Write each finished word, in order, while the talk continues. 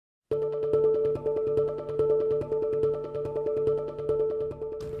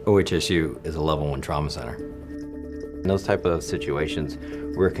OHSU is a level 1 trauma center. In those type of situations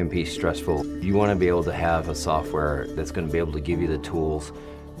where it can be stressful, you want to be able to have a software that's going to be able to give you the tools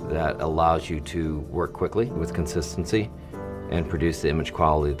that allows you to work quickly with consistency and produce the image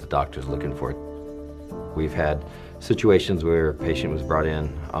quality that the doctor's looking for. We've had situations where a patient was brought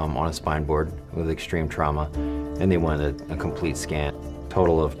in on a spine board with extreme trauma and they wanted a complete scan.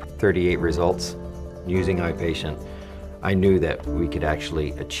 Total of 38 results using Ipatient. I knew that we could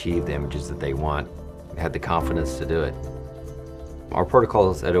actually achieve the images that they want. I had the confidence to do it. Our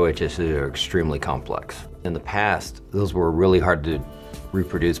protocols at OHSU are extremely complex. In the past, those were really hard to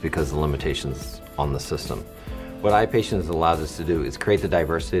reproduce because of the limitations on the system. What Ipatient has allowed us to do is create the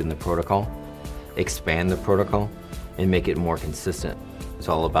diversity in the protocol, expand the protocol, and make it more consistent. It's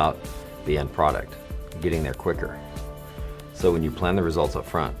all about the end product, getting there quicker. So when you plan the results up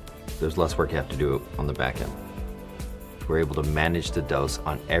front, there's less work you have to do on the back end. We're able to manage the dose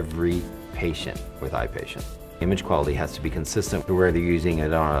on every patient with Ipatient. Image quality has to be consistent to whether you're using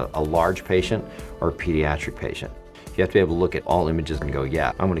it on a large patient or a pediatric patient. You have to be able to look at all images and go,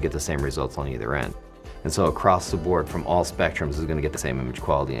 yeah, I'm going to get the same results on either end. And so across the board from all spectrums is going to get the same image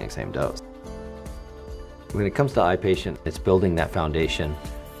quality and the same dose. When it comes to Ipatient, it's building that foundation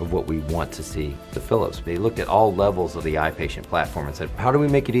of what we want to see the Philips. They looked at all levels of the Ipatient platform and said, how do we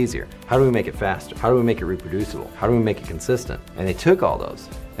make it easier? How do we make it faster? How do we make it reproducible? How do we make it consistent? And they took all those.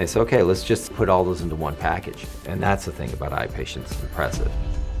 And they said, okay, let's just put all those into one package. And that's the thing about Ipatient, it's impressive.